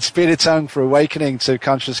 It's Peter Tongue for Awakening to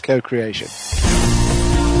Conscious Co-Creation.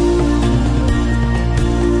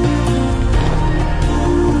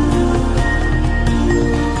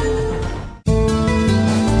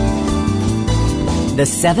 The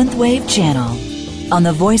Seventh Wave Channel on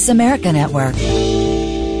the Voice America Network.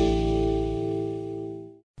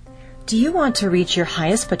 Do you want to reach your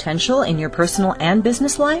highest potential in your personal and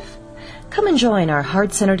business life? Come and join our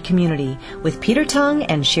heart-centered community with Peter Tongue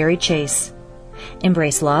and Sherry Chase.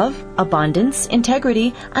 Embrace love, abundance,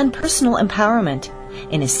 integrity, and personal empowerment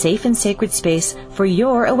in a safe and sacred space for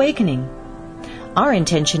your awakening. Our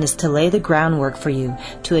intention is to lay the groundwork for you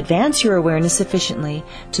to advance your awareness sufficiently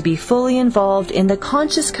to be fully involved in the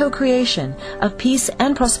conscious co-creation of peace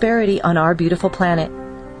and prosperity on our beautiful planet.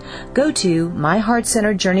 Go to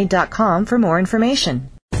myheartcenteredjourney.com for more information.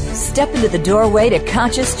 Step into the doorway to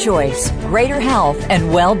conscious choice, greater health,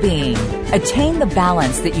 and well-being. Attain the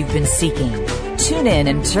balance that you've been seeking. Tune in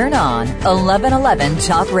and turn on 1111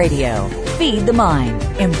 Talk Radio. Feed the mind.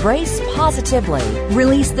 Embrace positively.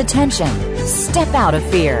 Release the tension. Step out of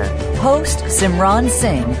fear. Host Simran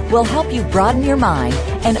Singh will help you broaden your mind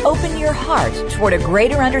and open your heart toward a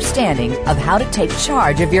greater understanding of how to take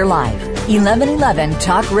charge of your life. 1111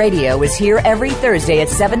 Talk Radio is here every Thursday at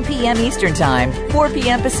 7 p.m. Eastern Time, 4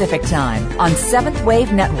 p.m. Pacific Time on 7th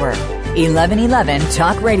Wave Network. 1111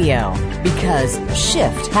 Talk Radio, because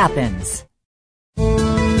shift happens.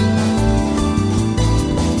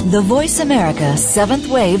 The Voice America 7th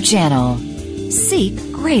Wave Channel. Seek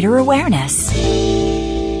greater awareness.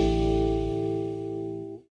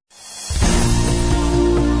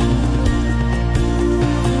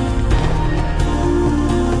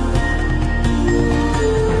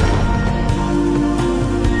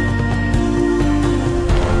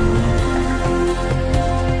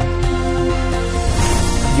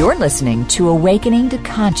 You're listening to Awakening to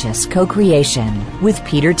Conscious Co-Creation with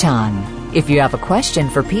Peter Tongue. If you have a question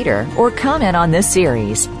for Peter or comment on this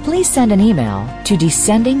series, please send an email to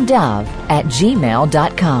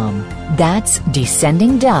descendingdove@gmail.com. That's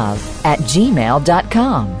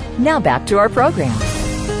descendingdove@gmail.com. Now back to our program.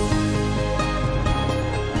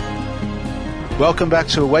 Welcome back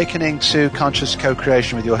to Awakening to Conscious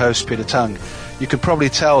Co-Creation with your host, Peter Tongue. You can probably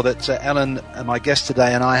tell that Ellen, my guest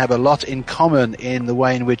today, and I have a lot in common in the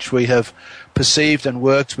way in which we have perceived and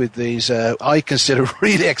worked with these, I consider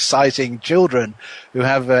really exciting children who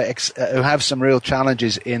have some real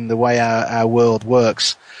challenges in the way our world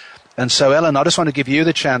works. And so, Ellen, I just want to give you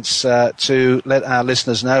the chance to let our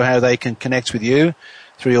listeners know how they can connect with you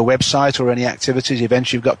through your website or any activities,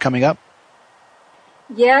 events you've got coming up.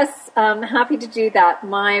 Yes, I'm happy to do that.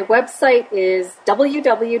 My website is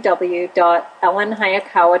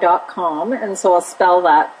www.ellenhayakawa.com, and so I'll spell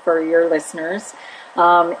that for your listeners.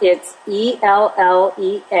 It's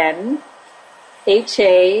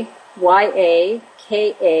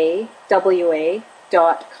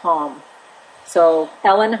ELLENHAYAKAWA.com. So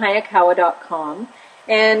ellenhayakawa.com.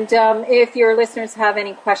 And if your listeners have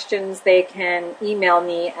any questions, they can email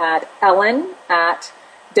me at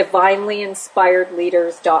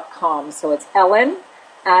ellen@divinelyinspiredleaders.com. So it's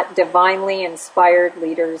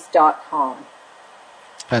ellen@divinelyinspiredleaders.com.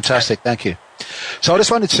 Fantastic, thank you. So I just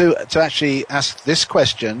wanted to actually ask this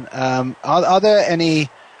question. Are there any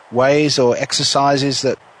ways or exercises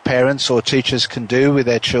that parents or teachers can do with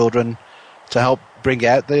their children to help bring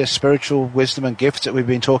out their spiritual wisdom and gifts that we've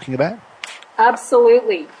been talking about?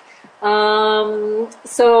 Absolutely.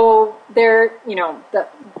 So there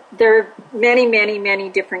are many, many, many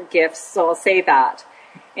different gifts. So I'll say that,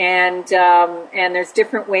 and there's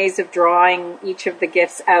different ways of drawing each of the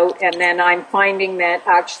gifts out. And then I'm finding that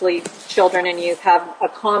actually children and youth have a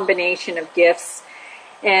combination of gifts.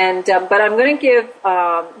 And but I'm going to give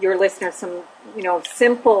your listeners some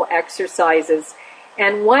simple exercises.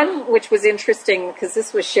 And one which was interesting, because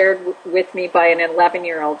this was shared with me by an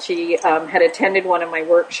 11-year-old. She had attended one of my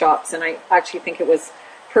workshops, and I actually think it was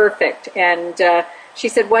perfect. And she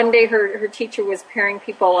said one day her teacher was pairing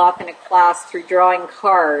people off in a class through drawing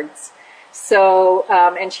cards. So,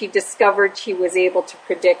 and she discovered she was able to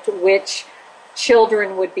predict which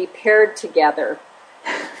children would be paired together.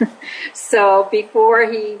 So before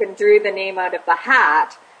he even drew the name out of the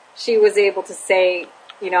hat, she was able to say,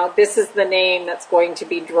 this is the name that's going to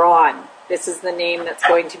be drawn. This is the name that's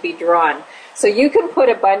going to be drawn. So you can put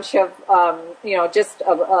a bunch of, some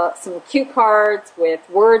cue cards with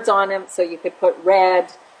words on them. So you could put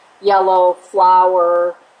red, yellow,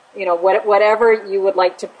 flower, whatever you would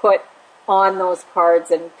like to put on those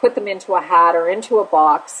cards, and put them into a hat or into a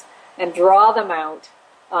box and draw them out.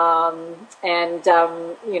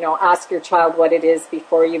 Ask your child what it is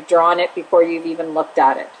before you've drawn it, before you've even looked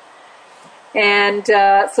at it. And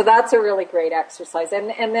so that's a really great exercise.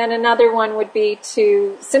 And then another one would be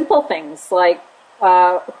to simple things like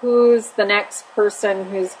who's the next person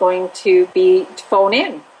who's going to be phone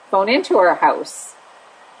into our house,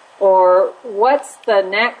 or what's the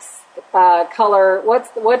next color?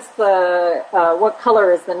 What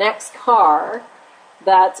color is the next car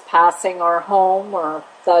that's passing our home, or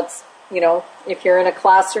that's if you're in a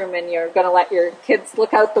classroom and you're going to let your kids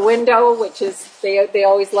look out the window, which is they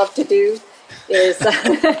always love to do.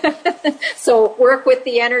 So work with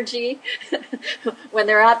the energy. When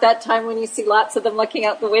they're at that time when you see lots of them looking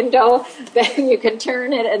out the window, then you can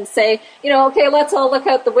turn it and say, okay, let's all look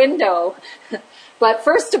out the window. But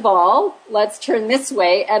first of all, let's turn this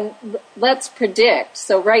way and let's predict.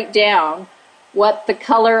 So write down what the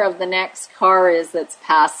color of the next car is that's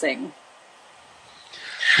passing.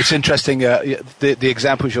 It's interesting, the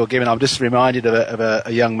examples you're giving. I'm just reminded of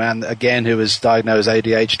a young man, again, who was diagnosed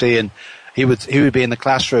ADHD, and he would be in the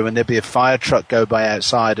classroom and there'd be a fire truck go by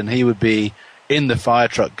outside, and he would be in the fire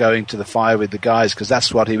truck going to the fire with the guys, because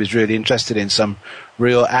that's what he was really interested in, some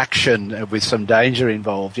real action with some danger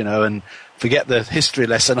involved, and forget the history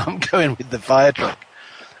lesson, I'm going with the fire truck.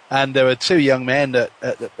 And there were two young men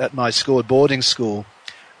at my school, boarding school,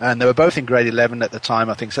 and they were both in grade 11 at the time,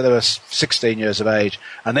 I think, so they were 16 years of age,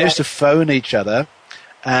 and they used to phone each other,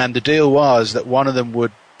 and the deal was that one of them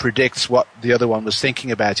would predict what the other one was thinking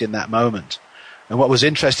about in that moment. And what was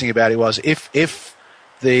interesting about it was if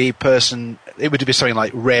the person it would be something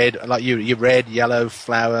like red, like you red, yellow,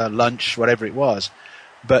 flower, lunch, whatever it was.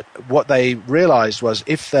 But what they realized was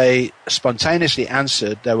if they spontaneously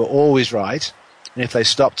answered, they were always right. And if they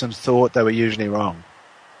stopped and thought, they were usually wrong.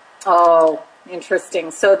 Oh,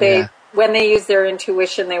 interesting. So when they used their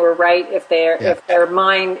intuition, they were right. If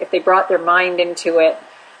they brought their mind into it,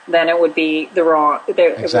 then it would be the wrong. Exactly.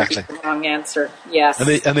 It would be the wrong answer. Yes.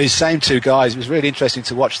 And these same two guys, it was really interesting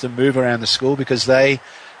to watch them move around the school because they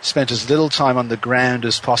spent as little time on the ground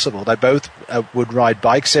as possible. They both would ride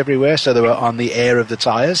bikes everywhere, so they were on the air of the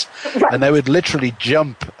tires, and they would literally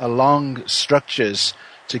jump along structures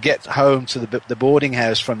to get home to the boarding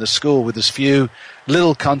house from the school with as few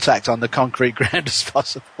little contact on the concrete ground as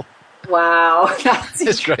possible. Wow,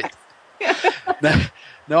 it's great.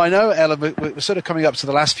 Now, I know, Ellen, we're sort of coming up to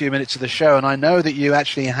the last few minutes of the show, and I know that you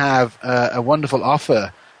actually have a wonderful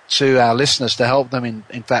offer to our listeners to help them,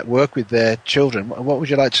 in fact, work with their children. What would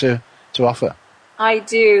you like to offer? I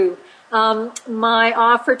do. My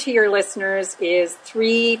offer to your listeners is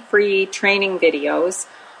 3 free training videos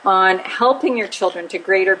on helping your children to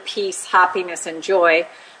greater peace, happiness, and joy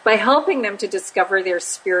by helping them to discover their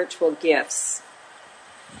spiritual gifts.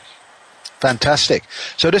 Fantastic.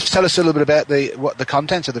 So just tell us a little bit about the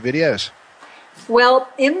content of the videos. Well,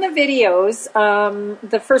 in the videos,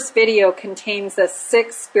 the first video contains the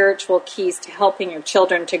 6 spiritual keys to helping your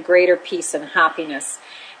children to greater peace and happiness.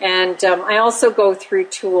 And I also go through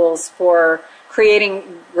tools for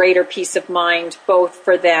creating greater peace of mind, both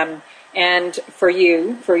for them and for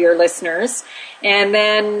you, for your listeners. And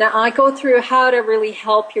then I go through how to really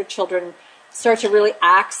help your children start to really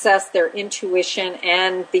access their intuition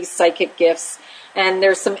and these psychic gifts. And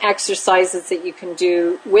there's some exercises that you can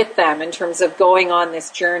do with them in terms of going on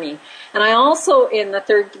this journey. And I also, in the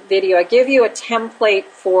third video, I give you a template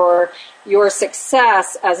for your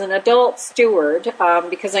success as an adult steward,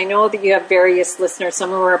 because I know that you have various listeners, some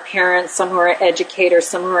who are parents, some who are educators,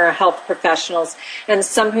 some who are health professionals, and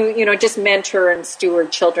some who, just mentor and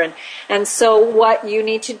steward children. And so what you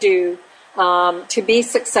need to do to be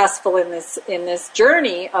successful in this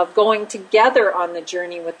journey of going together on the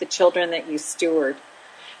journey with the children that you steward.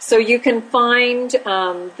 So you can find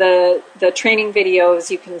the training videos.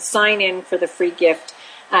 You can sign in for the free gift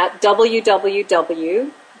at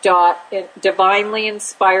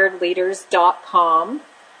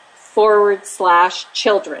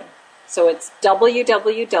www.divinelyinspiredleaders.com/children. So it's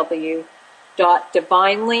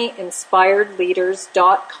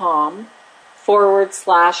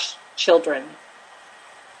www.divinelyinspiredleaders.com/children.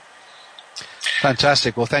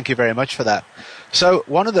 Fantastic. Well, thank you very much for that. So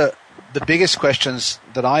one of the biggest questions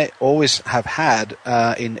that I always have had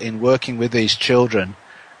in working with these children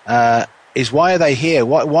is why are they here?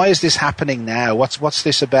 Why is this happening now? What's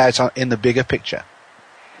this about in the bigger picture?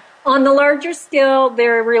 On the larger scale,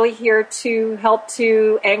 they're really here to help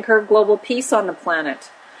to anchor global peace on the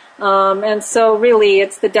planet. And so really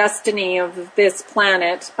it's the destiny of this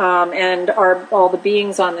planet and all the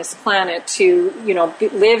beings on this planet to,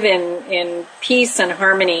 live in peace and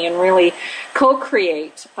harmony and really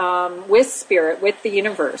co-create with spirit, with the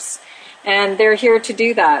universe. And they're here to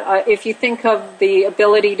do that. If you think of the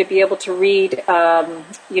ability to be able to read, a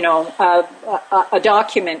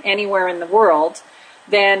document anywhere in the world,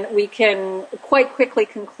 then we can quite quickly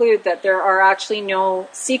conclude that there are actually no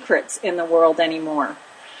secrets in the world anymore.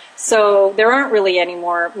 So there aren't really any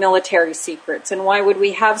more military secrets. And why would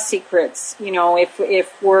we have secrets,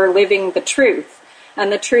 if we're living the truth? And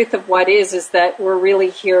the truth of what is that we're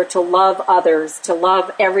really here to love others, to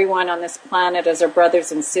love everyone on this planet as our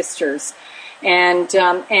brothers and sisters, and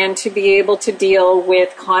to be able to deal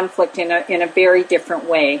with conflict in a very different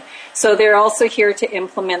way. So they're also here to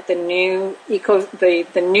implement the new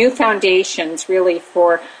foundations, really,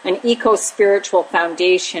 for an eco-spiritual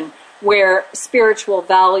foundation where spiritual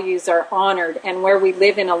values are honored and where we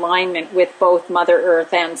live in alignment with both Mother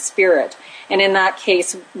Earth and Spirit. And in that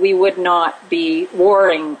case, we would not be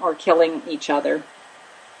warring or killing each other.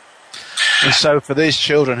 And so for these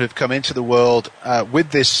children who've come into the world with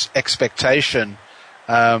this expectation,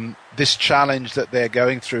 this challenge that they're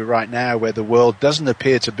going through right now where the world doesn't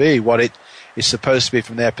appear to be what it is supposed to be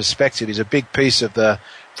from their perspective is a big piece of the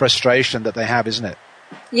frustration that they have, isn't it?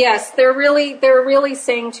 Yes, they're really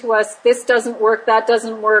saying to us, this doesn't work, that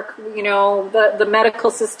doesn't work, the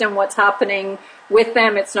medical system, what's happening with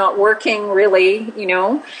them, it's not working really,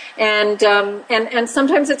 and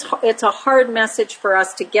sometimes it's a hard message for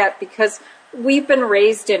us to get because we've been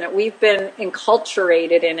raised in it, we've been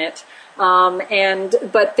enculturated in it,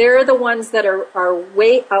 but they're the ones that are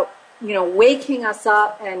waking us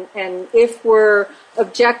up, and if we're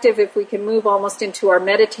objective, if we can move almost into our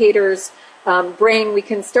meditators brain, we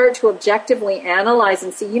can start to objectively analyze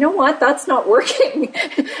and see, you know what, that's not working.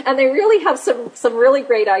 And they really have some really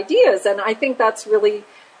great ideas. And I think that's really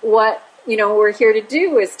what, we're here to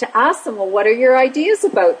do, is to ask them, well, what are your ideas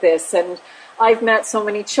about this? And I've met so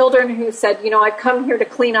many children who said, I've come here to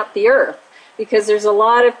clean up the earth, because there's a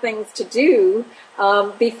lot of things to do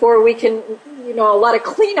before we can, a lot of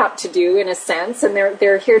cleanup to do, in a sense, and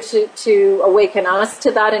they're here to awaken us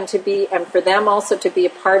to that, and for them also to be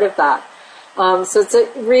a part of that. So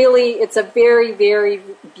it's a very, very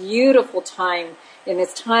beautiful time, in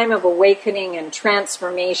this time of awakening and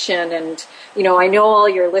transformation. And, I know all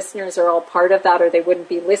your listeners are all part of that, or they wouldn't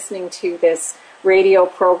be listening to this radio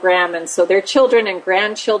program. And so their children and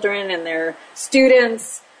grandchildren and their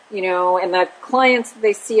students, and the clients that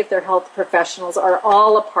they see, if they're health professionals, are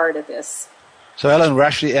all a part of this. So, Ellen, we're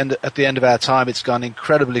actually at the end of our time. It's gone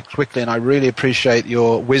incredibly quickly, and I really appreciate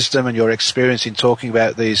your wisdom and your experience in talking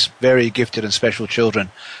about these very gifted and special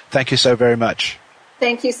children. Thank you so very much.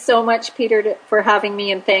 Thank you so much, Peter, for having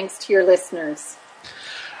me, and thanks to your listeners.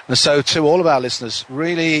 And so to all of our listeners,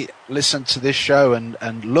 really listen to this show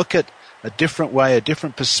and look at a different way, a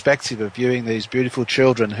different perspective of viewing these beautiful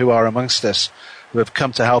children who are amongst us, who have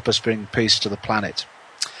come to help us bring peace to the planet.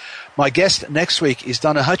 My guest next week is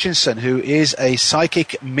Donna Hutchinson, who is a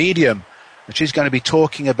psychic medium, and she's going to be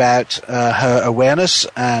talking about her awareness,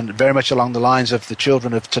 and very much along the lines of the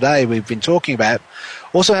children of today we've been talking about.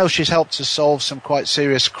 Also how she's helped to solve some quite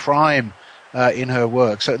serious crime in her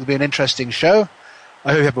work. So it'll be an interesting show.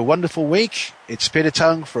 I hope you have a wonderful week. It's Peter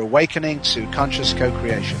Tongue for Awakening to Conscious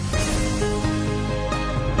Co-Creation.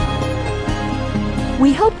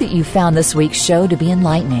 We hope that you found this week's show to be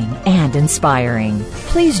enlightening and inspiring.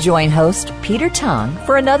 Please join host Peter Tongue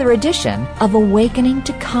for another edition of Awakening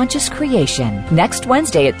to Conscious Creation next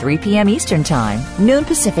Wednesday at 3 p.m. Eastern Time, noon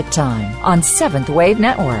Pacific Time on 7th Wave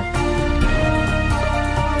Network.